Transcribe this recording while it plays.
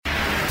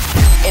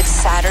It's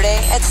Saturday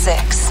at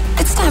 6.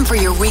 It's time for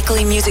your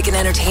weekly music and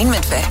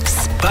entertainment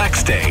fix.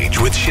 Backstage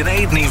with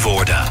Sinéad and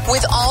Mhórdha.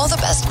 With all the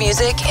best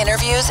music,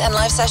 interviews and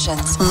live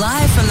sessions.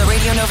 Live from the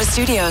Radio Nova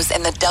studios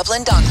in the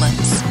Dublin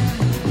Docklands.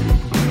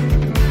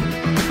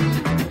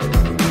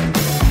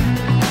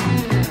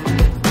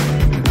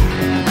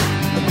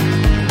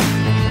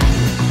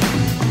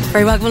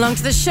 Very welcome along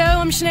to the show.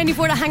 I'm Sinéad and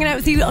Mhórdha, hanging out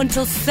with you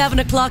until 7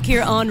 o'clock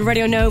here on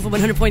Radio Nova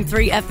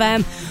 100.3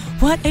 FM.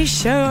 What a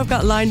show I've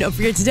got lined up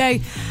for you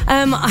today.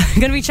 I'm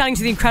going to be chatting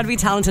to the incredibly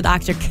talented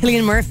actor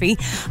Cillian Murphy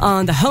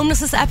on the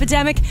homelessness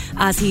epidemic,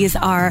 as he is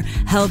our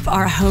Help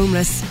Our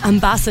Homeless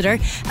ambassador.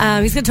 He's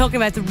going to be talking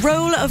about the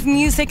role of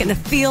music in the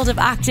field of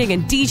acting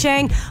and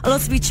DJing. I'll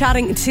also be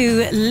chatting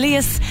to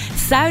Lias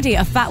Saudi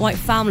of Fat White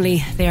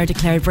Family. They are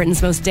declared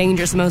Britain's most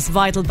dangerous, most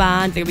vital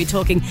band. They'll be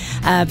talking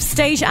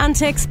stage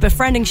antics,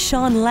 befriending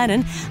Sean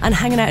Lennon, and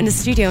hanging out in the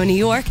studio in New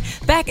York.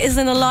 Beck is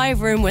in a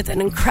live room with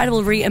an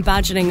incredible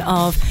reimagining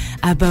of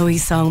a Bowie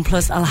song.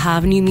 Plus, I'll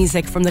have new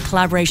music from the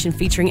collaboration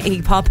featuring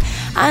Iggy Pop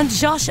and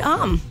Josh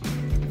Am.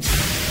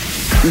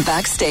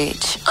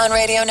 Backstage on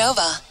Radio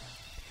Nova.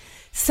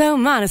 So,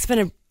 man, it's been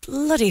a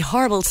bloody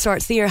horrible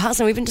start to the year,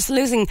 hasn't it? We've been just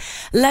losing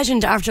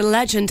legend after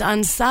legend,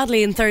 and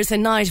sadly on Thursday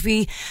night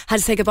we had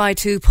to say goodbye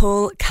to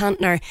Paul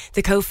Kantner,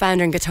 the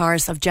co-founder and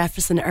guitarist of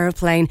Jefferson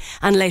Airplane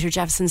and later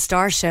Jefferson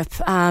Starship.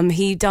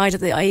 He died at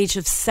the age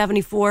of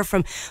 74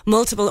 from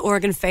multiple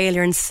organ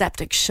failure and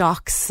septic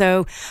shock.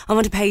 So I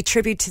want to pay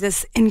tribute to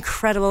this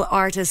incredible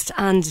artist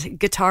and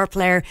guitar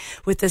player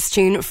with this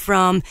tune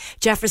from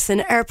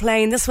Jefferson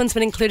Airplane. This one's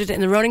been included in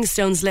the Rolling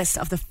Stones list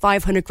of the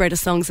 500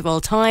 greatest songs of all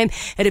time.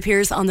 It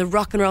appears on the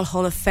Rock and Roll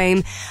Hall of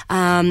Fame,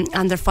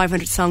 and their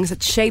 500 songs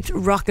that shaped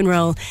rock and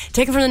roll.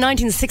 Taken from the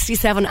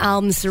 1967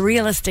 album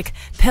Surrealistic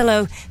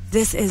Pillow,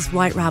 this is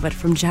White Rabbit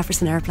from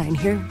Jefferson Airplane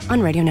here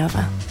on Radio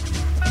Nova.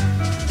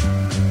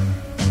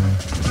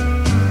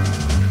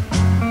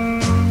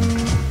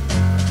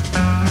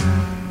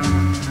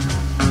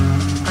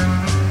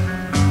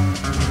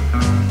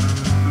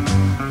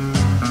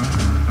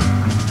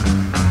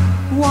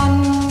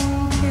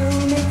 One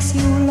pill makes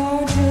you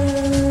larger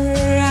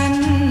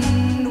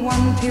and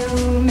one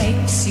pill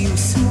makes you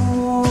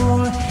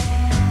small,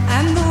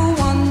 and the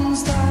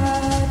ones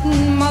that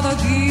mother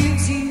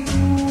gives you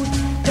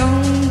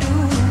don't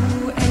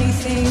do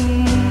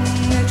anything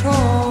at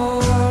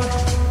all.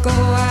 Go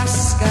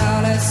ask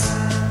Alice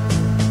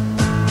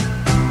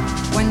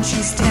when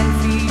she's 10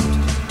 feet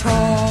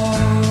tall.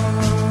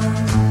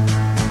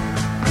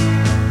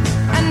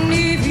 And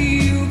if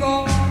you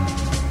go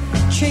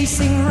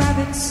chasing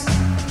rabbits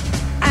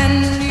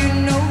and you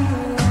know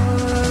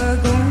you're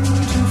going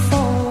to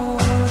fall,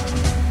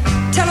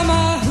 tell 'em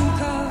a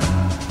hookah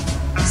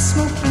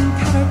smoking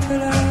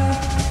caterpillar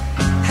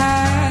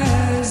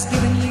has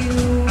given you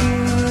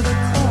the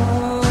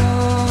call.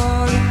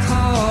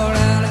 Call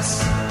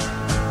Alice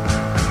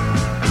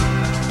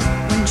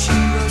when she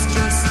was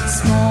just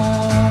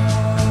small.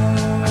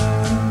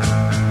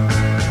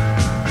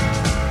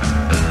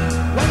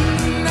 When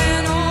the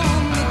men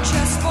on the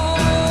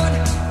chessboard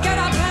get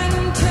up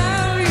and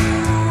tell you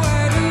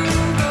where to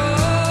go,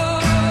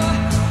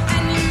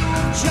 and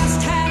you've just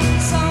had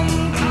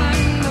some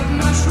kind of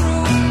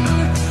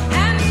mushroom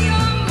and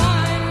your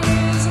mind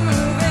is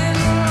moving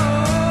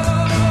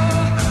low,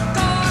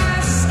 go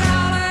ask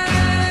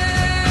Alice,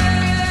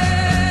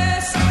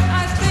 I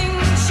think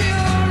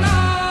she'll know.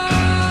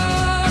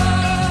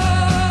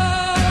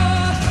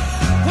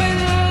 When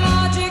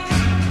logic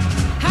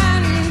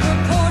and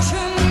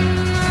proportion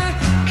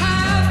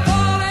have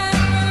fallen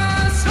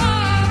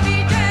slowly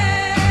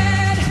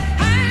dead,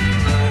 and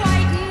the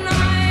white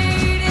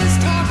knight is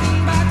talking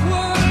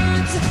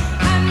backwards,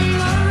 and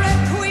the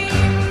red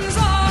queen's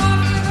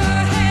off her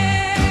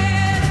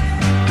head,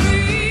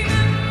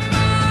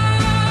 remember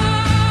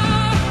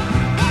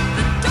what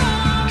the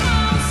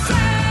Dormouse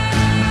said.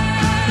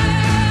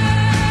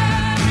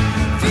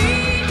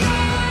 Feed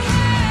your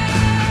head,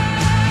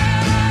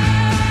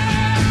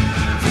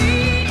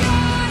 feed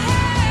your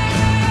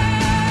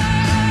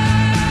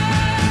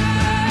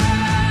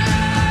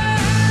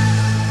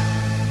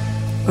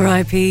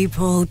R.I.P.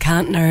 Paul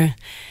Kantner,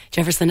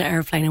 Jefferson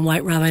Airplane and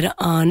White Rabbit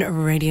on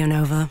Radio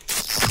Nova.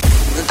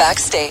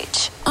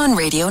 Backstage on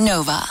Radio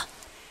Nova.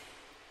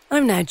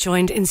 I'm now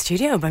joined in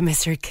studio by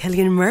Mr.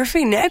 Cillian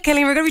Murphy. Now,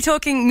 Cillian, we're going to be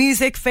talking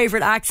music,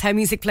 favourite acts, how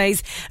music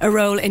plays a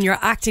role in your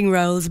acting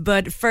roles.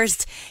 But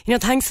first,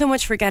 thanks so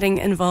much for getting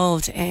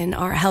involved in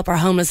our Help Our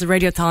Homeless, the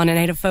Radiothon in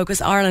aid of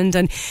Focus Ireland.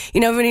 And,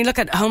 when you look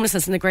at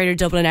homelessness in the greater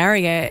Dublin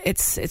area,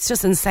 it's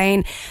just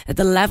insane at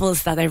the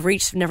levels that they've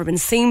reached have never been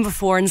seen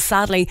before. And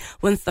sadly,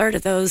 1/3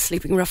 of those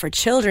sleeping rough are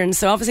children.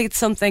 So obviously it's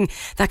something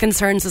that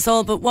concerns us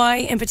all. But why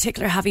in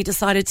particular have you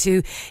decided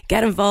to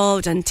get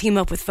involved and team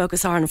up with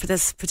Focus Ireland for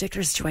this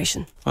particular situation?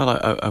 Well,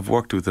 I've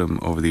worked with them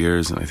over the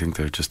years, and I think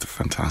they're just a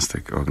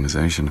fantastic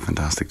organisation, a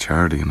fantastic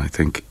charity, and I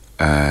think,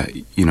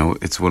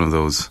 it's one of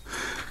those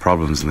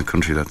problems in the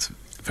country that's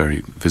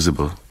very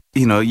visible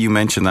you know, you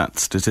mentioned that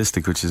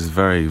statistic, which is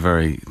very,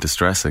 very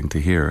distressing to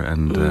hear,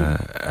 and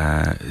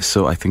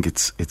so I think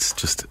it's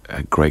just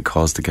a great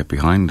cause to get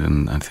behind,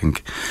 and I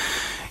think,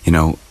 you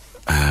know,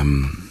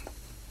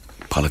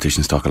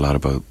 politicians talk a lot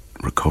about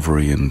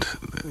recovery and,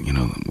 you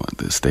know, what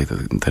the state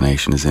that the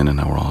nation is in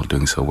and how we're all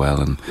doing so well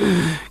and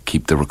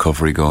keep the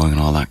recovery going and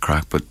all that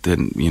crap, but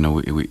then, you know,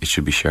 it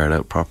should be shared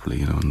out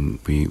properly, you know, and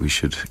we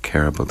should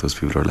care about those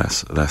people who are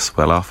less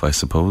well off, I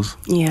suppose.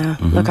 Yeah,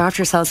 look after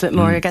yourselves a bit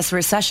more. I guess the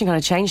recession kind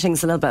of changed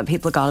things a little bit.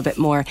 People got a bit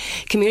more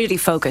community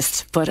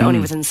focused, but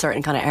only within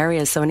certain kind of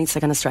areas, so it needs to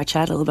kind of stretch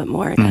out a little bit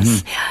more, I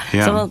guess.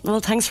 Yeah. So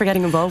well, thanks for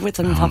getting involved with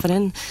it and popping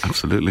in.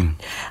 Absolutely.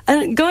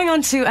 And going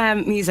on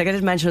to music, I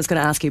did mention I was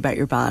going to ask you about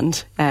your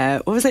band.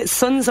 What was it?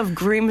 Sons of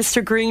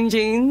Mr. Green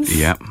Jeans?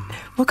 Yeah.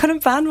 What kind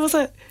of band was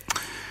it?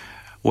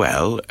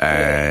 Well,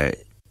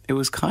 it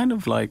was kind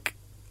of like,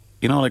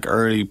 you know, like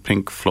early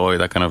Pink Floyd,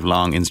 that kind of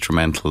long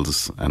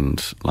instrumentals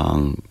and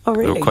long. Oh,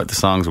 really? The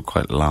songs were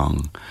quite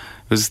long.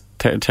 It was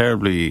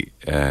terribly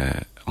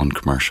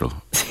uncommercial,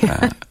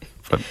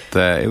 but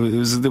it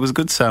was a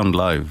good sound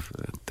live.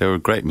 There were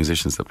great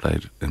musicians that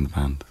played in the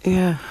band.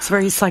 Yeah, it's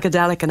very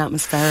psychedelic and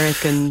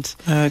atmospheric and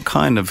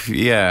kind of,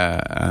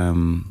 yeah.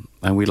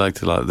 And we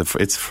liked a lot.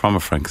 It's from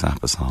a Frank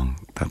Zappa song.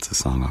 That's a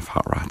song off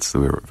Hot Rats. So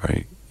we were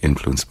very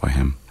influenced by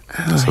him.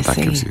 So that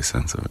gives you a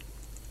sense of it.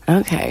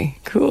 Okay,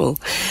 cool.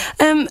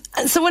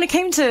 So when it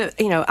came to,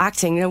 you know,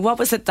 acting, you know, what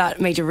was it that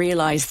made you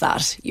realise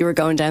that you were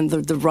going down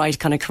the right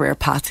kind of career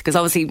path? Because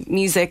obviously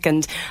music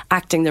and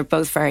acting, they're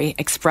both very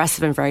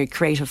expressive and very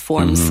creative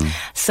forms.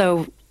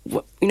 So,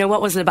 you know,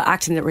 what was it about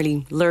acting that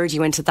really lured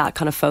you into that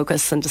kind of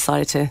focus and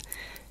decided to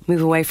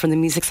move away from the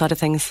music side of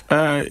things?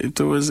 It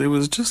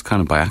was just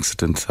kind of by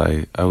accident.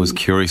 I was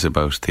curious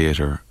about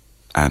theatre,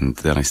 and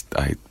then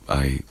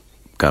I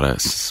got a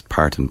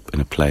part in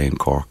a play in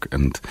Cork,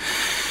 and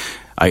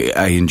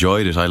I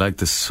enjoyed it. I liked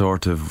the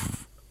sort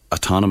of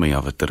autonomy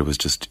of it, that it was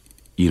just,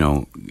 you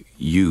know,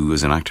 you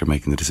as an actor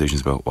making the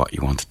decisions about what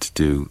you wanted to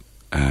do,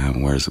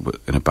 whereas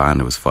in a band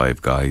it was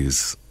 5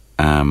 guys,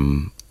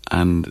 and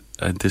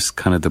this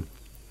kind of the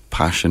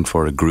passion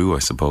for it grew, I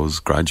suppose,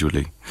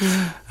 gradually.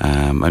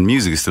 And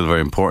music is still very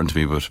important to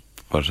me,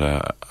 but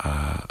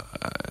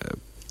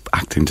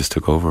acting just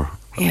took over.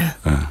 Yeah.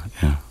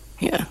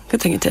 Yeah,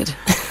 good thing it did.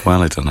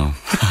 Well, I don't know.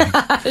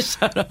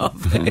 Shut up.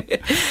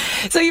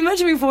 So you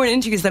mentioned before in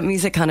interviews that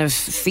music kind of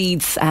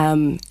feeds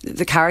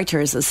the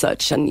characters as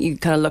such, and you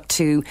kind of look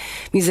to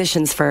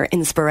musicians for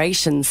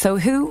inspiration. So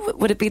who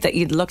would it be that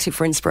you'd look to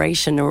for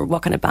inspiration, or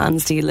what kind of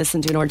bands do you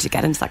listen to in order to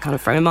get into that kind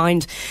of frame of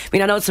mind? I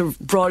mean, I know it's a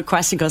broad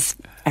question because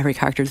every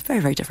character is very,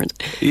 very different.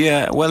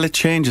 Yeah, well, it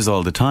changes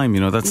all the time.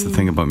 You know, that's the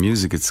thing about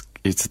music. It's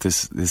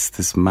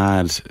this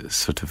mad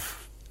sort of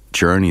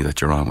journey that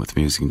you're on with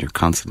music, and you're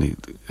constantly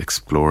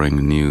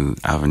exploring new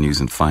avenues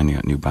and finding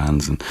out new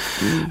bands, and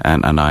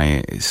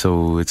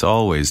so it's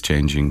always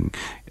changing.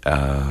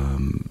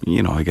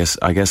 You know, I guess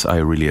I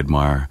really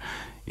admire,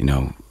 you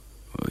know,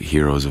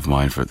 heroes of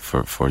mine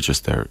for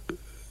just the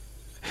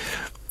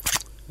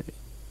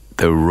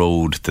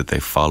road that they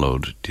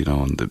followed, you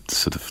know, and the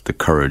sort of the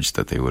courage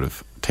that they would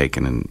have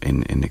taken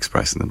in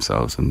expressing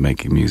themselves and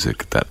making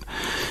music that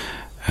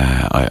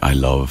I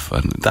love,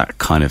 and that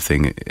kind of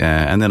thing.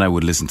 And then I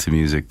would listen to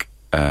music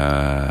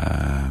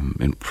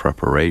in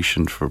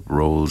preparation for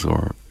roles,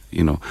 or,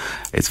 you know,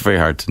 it's very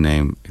hard to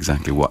name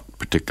exactly what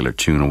particular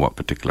tune or what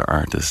particular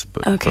artist.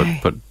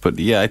 But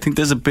yeah, I think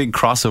there's a big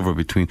crossover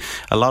between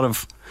a lot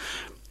of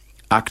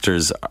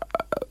actors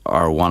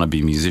are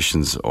wannabe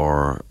musicians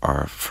or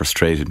are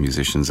frustrated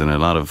musicians, and a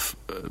lot of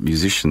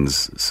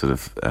musicians sort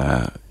of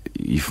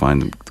you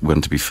find them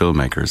want to be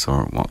filmmakers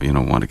or, you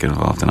know, want to get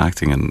involved in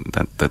acting, and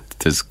that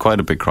there's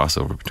quite a big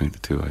crossover between the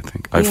two, I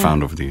think. I've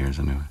found over the years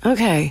anyway.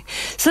 Okay,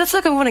 so let's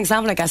look at one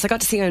example. I guess I got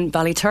to see you in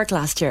Ballyturk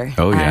last year.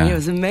 Oh yeah, it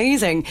was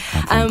amazing.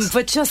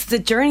 But just the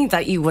journey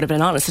that you would have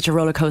been on is such a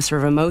roller coaster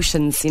of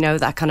emotions, you know,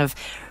 that kind of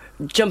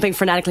jumping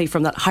frenetically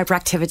from that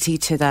hyperactivity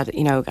to that,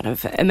 you know, kind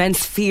of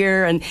immense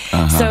fear. And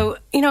so,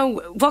 you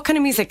know, what kind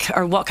of music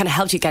or what kind of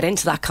helped you get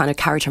into that kind of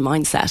character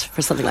mindset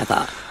for something like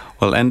that?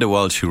 Well, Enda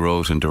Walsh, who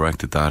wrote and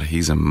directed that,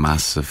 he's a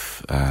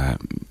massive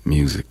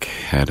music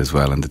head as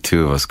well, and the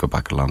two of us go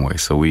back a long way,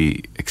 so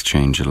we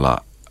exchange a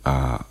lot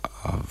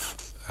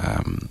of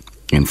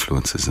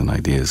influences and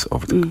ideas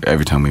over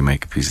every time we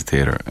make a piece of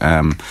theatre.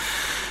 And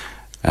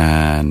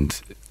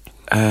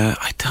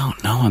I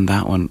don't know on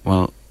that one.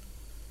 Well,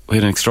 we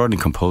had an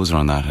extraordinary composer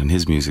on that, and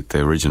his music,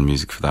 the original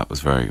music for that, was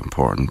very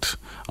important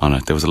on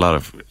it. There was a lot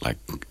of like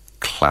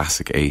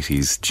classic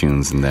 80s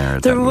tunes in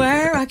there. There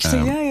were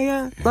actually,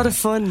 yeah. A lot of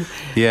fun.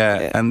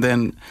 Yeah, and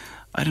then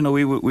I don't know.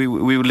 We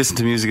would listen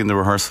to music in the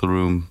rehearsal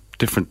room.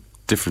 Different.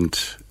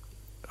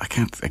 I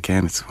can't.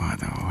 Again, it's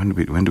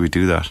when do we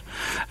do that?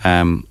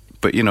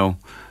 But you know,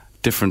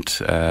 different.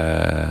 You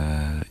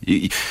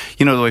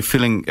know, the way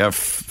feeling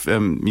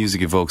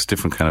music evokes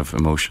different kind of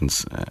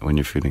emotions when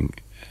you're feeling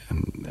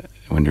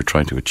when you're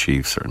trying to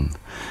achieve certain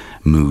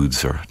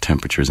moods or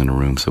temperatures in a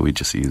room. So we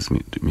just use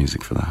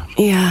music for that.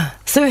 Yeah.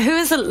 So who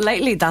is it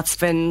lately that's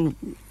been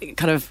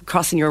kind of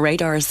crossing your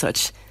radar as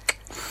such?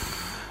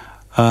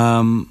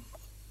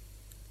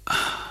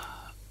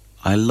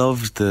 I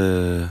loved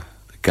the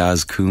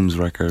Gaz Coombs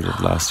record of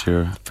last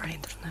year.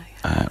 Brilliant, isn't it?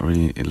 I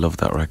really loved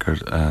that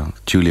record.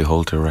 Julia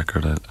Holter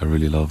record I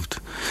really loved.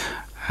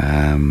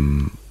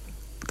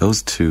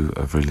 Those two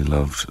I've really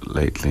loved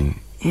lately.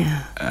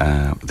 Yeah.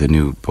 The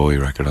new Bowie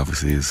record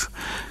obviously is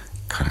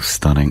kind of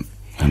stunning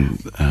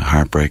and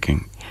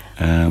heartbreaking.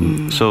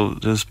 So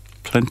there's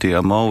plenty.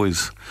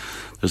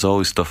 There's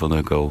always stuff on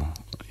the go,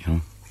 you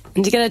know.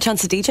 And did you get a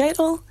chance to DJ at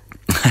all?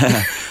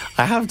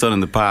 I have done in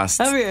the past.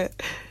 Have you?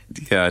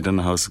 Yeah, I don't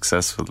know how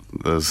successful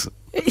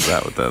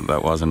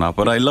that was or not,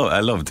 but I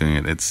love doing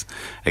it. It's,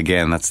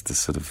 again, that's the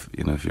sort of,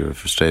 you know, if you're a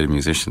frustrated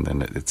musician,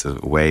 then it's a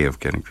way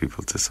of getting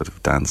people to sort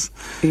of dance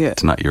to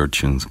not your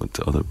tunes but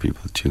to other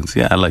people's tunes.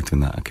 Yeah, I like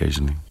doing that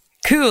occasionally.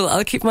 Cool.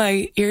 I'll keep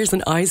my ears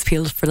and eyes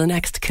peeled for the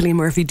next Cillian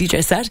Murphy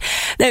DJ set.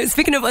 Now,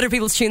 speaking of other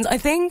people's tunes, I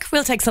think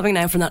we'll take something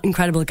now from that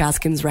incredible Gaz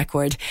Coombs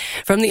record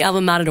from the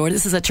album Matador.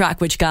 This is a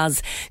track which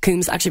Gaz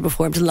Coombs actually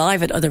performed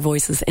live at Other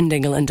Voices in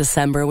Dingle in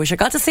December, which I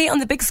got to see on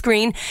the big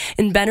screen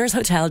in Benner's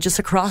Hotel just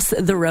across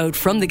the road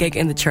from the gig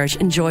in the church.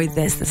 Enjoy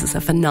this. This is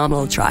a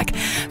phenomenal track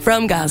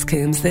from Gaz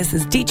Coombs. This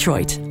is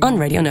Detroit on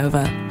Radio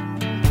Nova.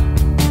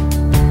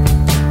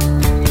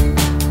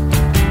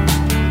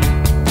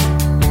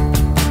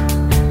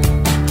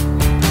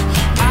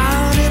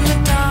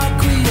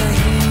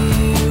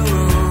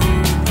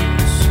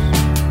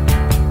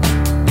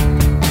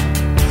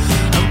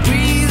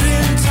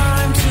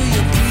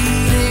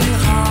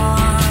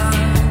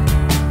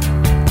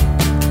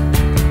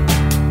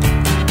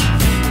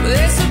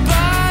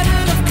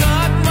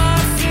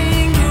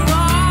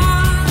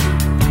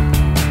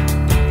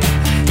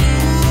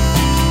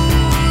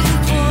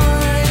 Boy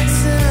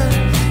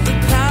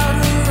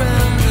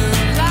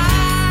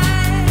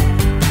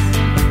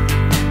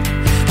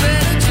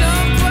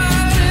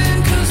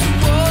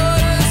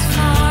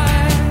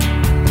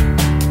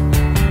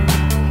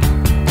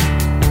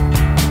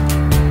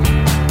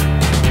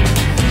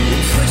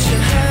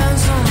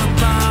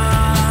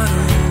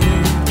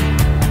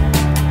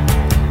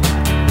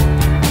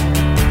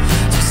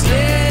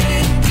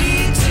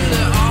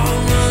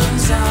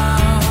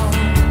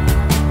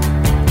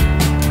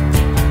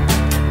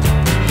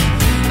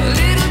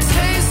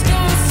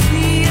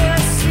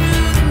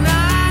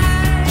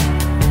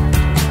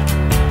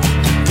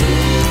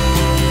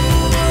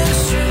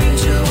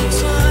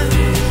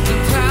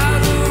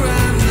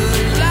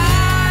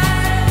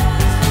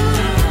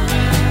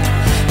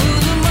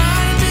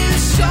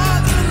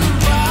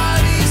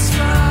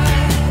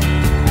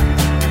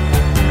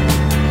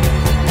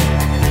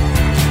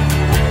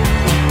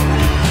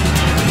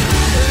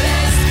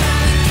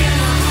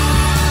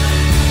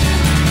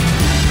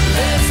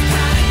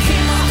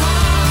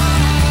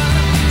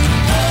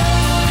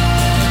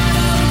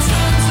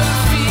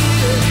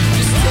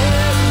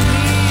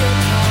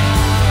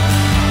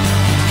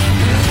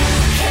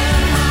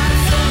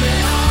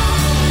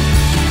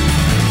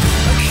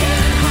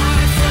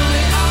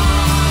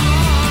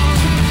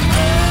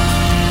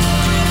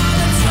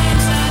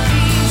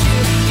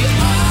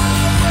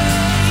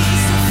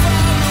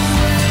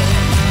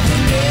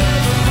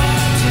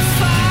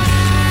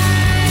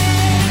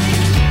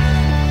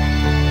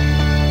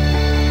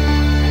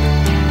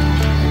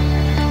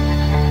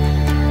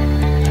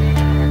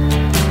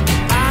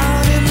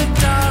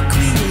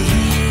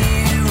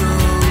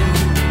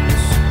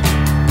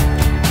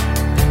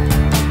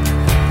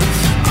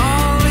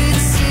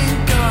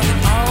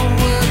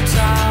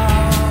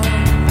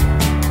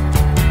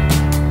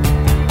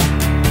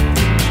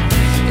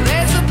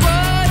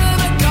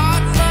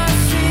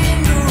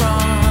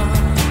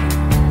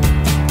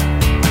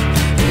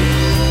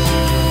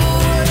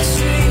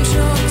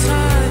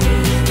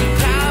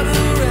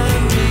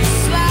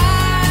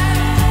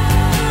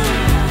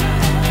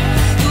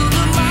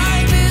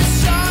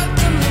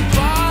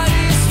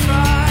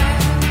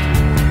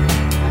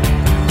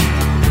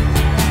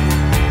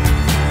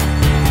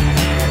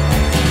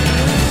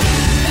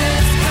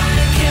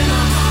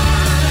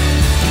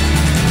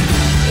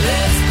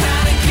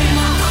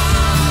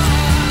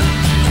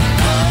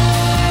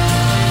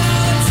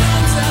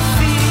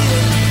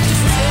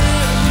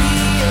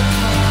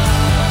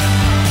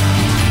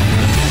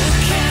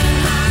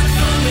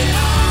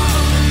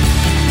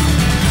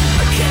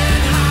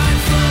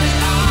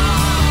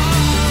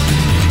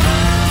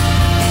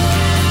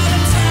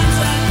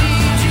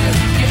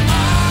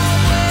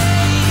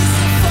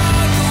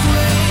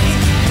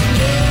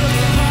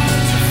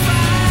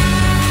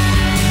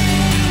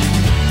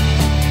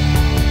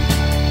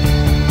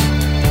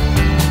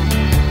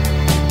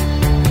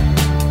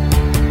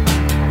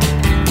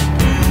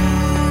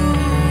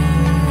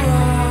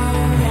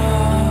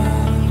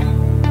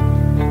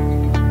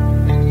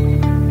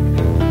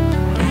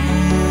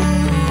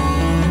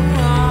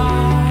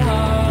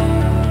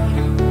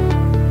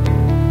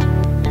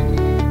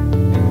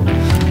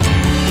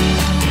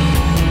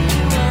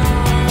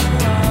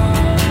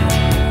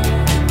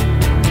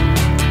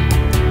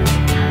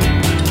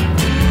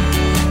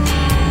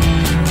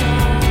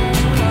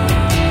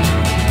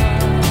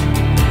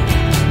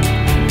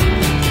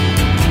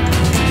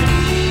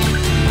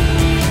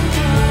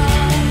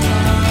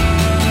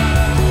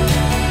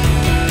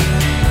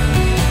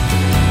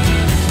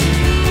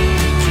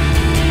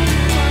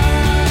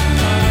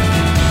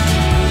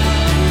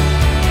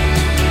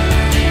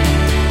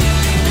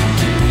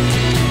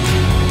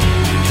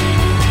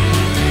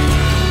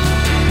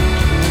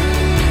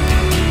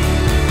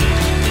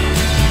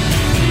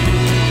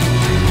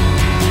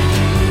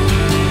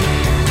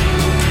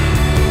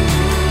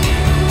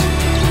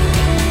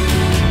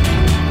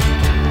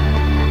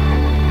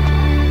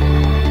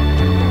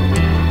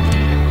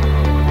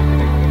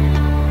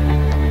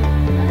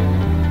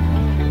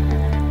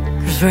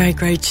Very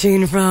great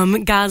tune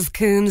from Gaz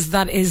Coombs.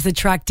 That is the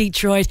track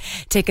Detroit,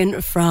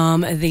 taken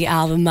from the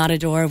album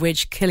Matador,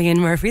 which Cillian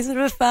Murphy's a bit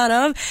of a fan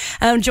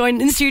of.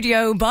 Joined in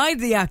studio by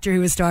the actor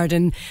who has starred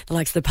in the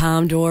likes of The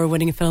Palme d'Or,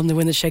 winning a film The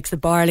Wind That Shakes the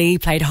Barley,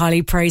 played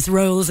highly praised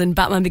roles in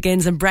Batman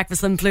Begins and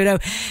Breakfast on Pluto.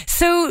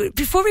 So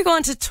before we go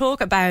on to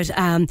talk about,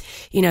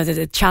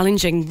 the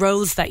challenging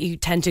roles that you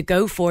tend to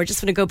go for,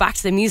 just want to go back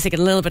to the music a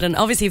little bit. And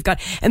obviously you've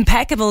got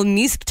impeccable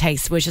music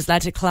taste, which has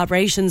led to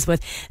collaborations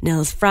with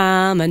Nils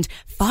Frahm and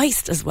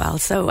Feist as well.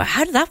 So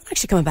how did that one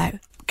actually come about?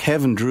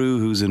 Kevin Drew,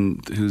 who's in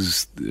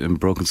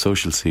Broken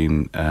Social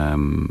Scene,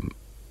 and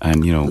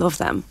love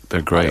them.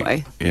 They're great. By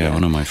the way. Yeah,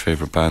 one of my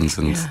favourite bands.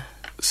 And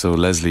so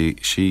Leslie,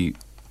 she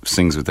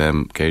sings with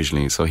them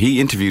occasionally. So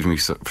he interviewed me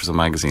for some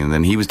magazine, and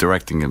then he was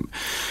directing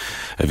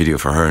a video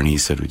for her, and he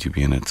said, "Would you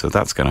be in it?" So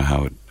that's kind of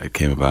how it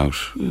came about,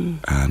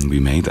 and we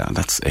made that.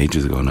 That's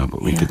ages ago now,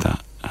 but we did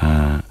that.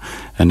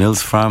 And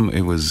Nils Frahm,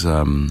 it was.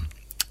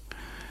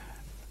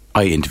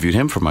 I interviewed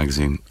him for a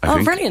magazine. I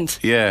think. Brilliant.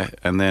 Yeah,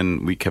 and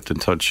then we kept in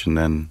touch, and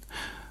then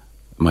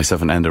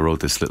myself and Enda wrote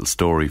this little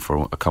story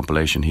for a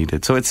compilation he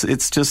did. So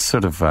it's just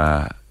sort of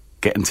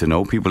getting to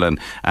know people, and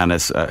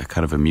it's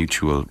kind of a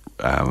mutual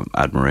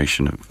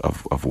admiration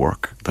of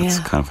work. That's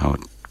kind of how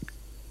it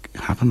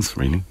happens,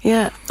 really.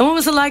 Yeah. And what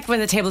was it like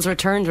when the tables were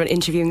turned when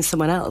interviewing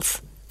someone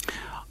else?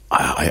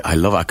 I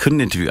love it. I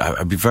couldn't interview.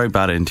 I'd be very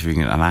bad at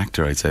interviewing an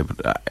actor, I'd say,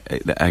 but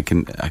I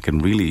can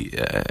really,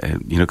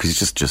 because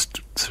you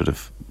just sort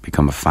of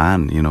become a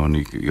fan, and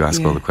you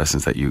ask all the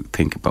questions that you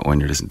think about when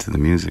you're listening to the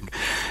music.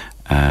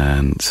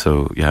 And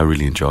so, I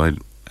really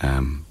enjoyed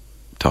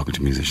talking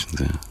to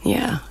musicians.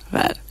 Yeah,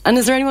 right. And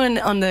is there anyone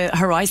on the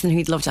horizon who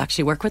you'd love to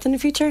actually work with in the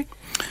future?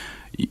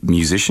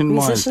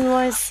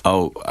 Musician-wise?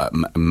 Oh,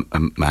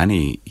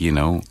 Manny,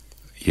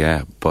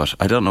 Yeah, but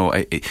I don't know.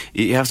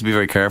 You have to be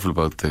very careful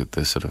about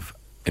the sort of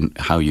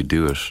how you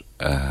do it.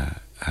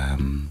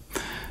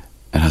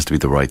 It has to be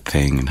the right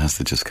thing. It has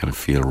to just kind of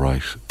feel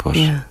right. But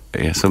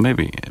so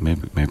maybe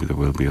there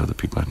will be other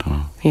people. I don't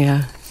know.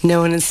 Yeah, no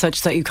one is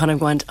such that you kind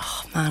of went,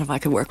 oh man, if I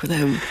could work with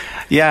him.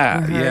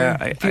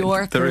 Yeah.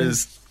 Bjork, there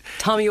is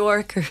Tom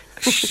York.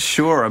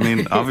 Sure, I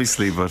mean,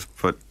 obviously, but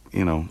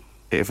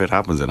if it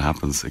happens, it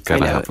happens. It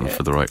gotta happen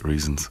for the right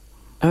reasons.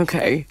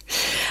 Okay.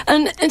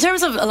 And in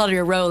terms of a lot of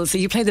your roles,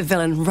 you play the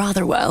villain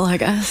rather well, I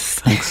guess.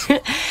 Thanks.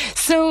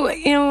 So,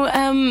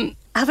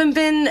 having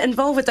been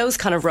involved with those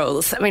kind of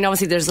roles, I mean,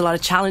 obviously there's a lot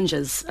of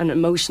challenges and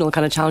emotional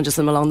kind of challenges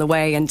along the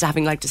way, and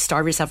having to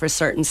starve yourself for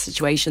certain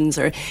situations,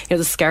 or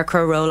the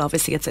Scarecrow role,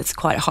 obviously it's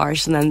quite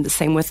harsh, and then the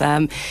same with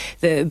the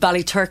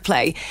Ballyturk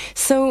play.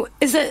 So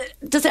does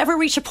it ever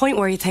reach a point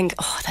where you think,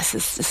 oh, this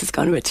is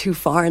going a bit too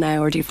far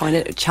now, or do you find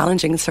it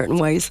challenging in certain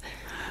ways?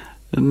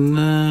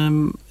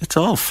 It's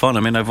all fun.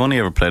 I mean, I've only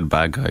ever played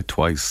bad guy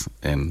twice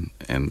in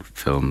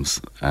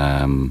films,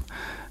 and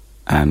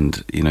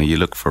you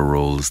look for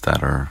roles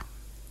that are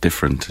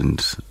different,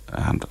 and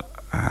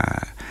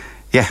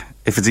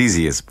if it's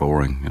easy, it's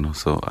boring.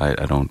 So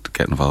I don't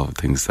get involved with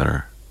things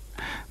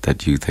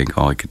that you think,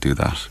 oh, I could do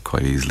that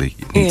quite easily.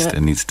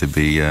 It needs to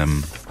be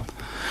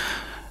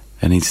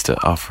it needs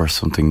to offer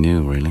something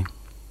new, really.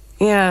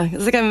 Yeah,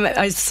 it's like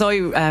I saw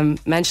you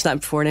mention that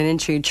before in an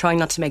interview, trying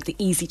not to make the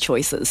easy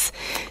choices.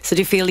 So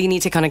do you feel you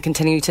need to kind of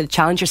continue to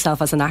challenge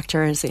yourself as an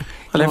actor?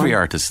 Well, every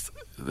artist,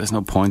 there's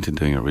no point in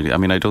doing it, really. I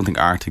mean, I don't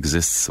think art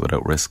exists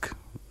without risk.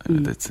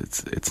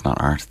 It's not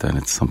art, then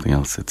it's something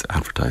else. It's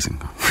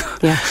advertising.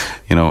 Yeah.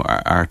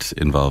 Art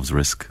involves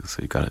risk,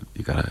 so you gotta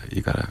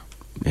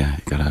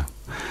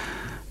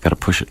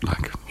push it,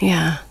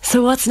 Yeah.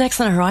 So what's next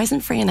on the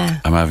horizon for you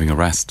now? I'm having a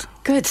rest.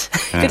 Good.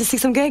 Good to see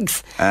some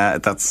gigs.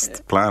 That's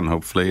the plan,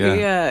 hopefully.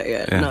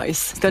 Yeah.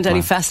 Nice. Going to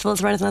any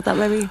festivals or anything like that,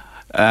 maybe?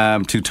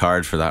 I'm too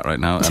tired for that right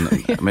now,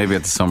 and maybe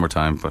at the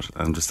summertime. But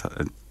I'm just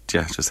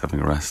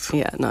having a rest.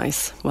 Yeah,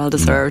 nice, well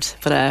deserved.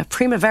 But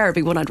Primavera would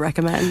be one I'd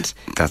recommend.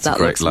 That's a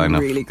great lineup.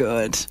 Really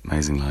good,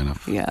 amazing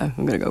lineup. Yeah,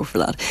 I'm going to go for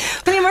that.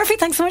 Cillian Murphy,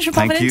 thanks so much for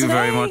popping in today. Thank you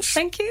very much.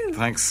 Thank you.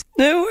 Thanks.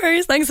 No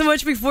worries. Thanks so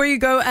much. Before you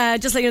go,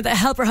 just let you know, the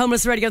Help Our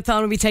Homeless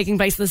Radiothon will be taking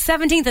place on the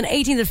 17th and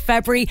 18th of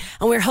February,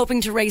 and we're hoping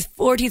to raise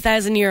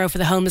 €40,000 for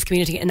the homeless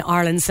community in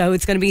Ireland. So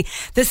it's going to be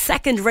the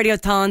second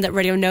Radiothon that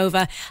Radio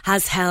Nova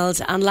has held,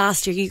 and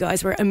last year you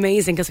guys were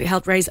amazing because we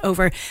helped raise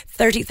over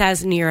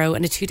 €30,000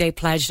 in a 2-day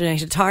pledge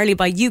donated entirely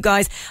by you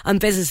guys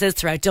and businesses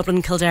throughout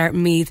Dublin, Kildare,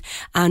 Meath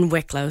and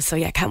Wicklow. So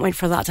can't wait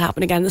for that to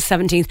happen again the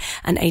 17th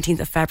and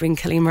 18th of February. And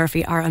Cillian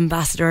Murphy, our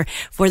ambassador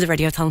for the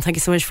Radiothon, thank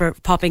you so much for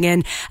popping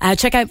in.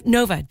 Check out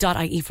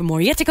nova.ie for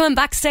more. Yet to come in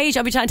backstage,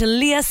 I'll be chatting to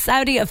Leah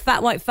Saudi of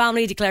Fat White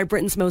Family, declared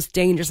Britain's most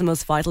dangerous and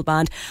most vital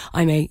band.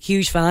 I'm a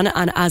huge fan,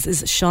 and as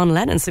is Sean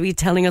Lennon, so he's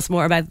telling us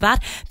more about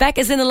that. Beck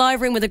is in the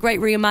live room with a great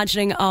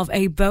reimagining of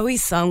a Bowie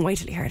song. Wait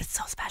till you hear it, it's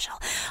so special.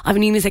 I have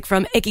new music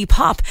from Iggy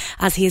Pop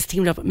as he has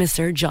teamed up with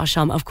Mr. Josh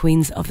Homme of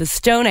Queens of the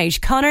Stone Age.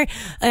 Connor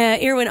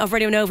Irwin of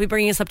Radio Nova will be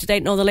bringing us up to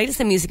date on all the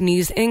latest in music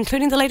news,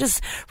 including the latest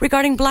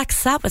regarding Black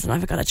Sabbath, and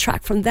I've got a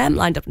track from them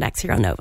lined up next here on Nova.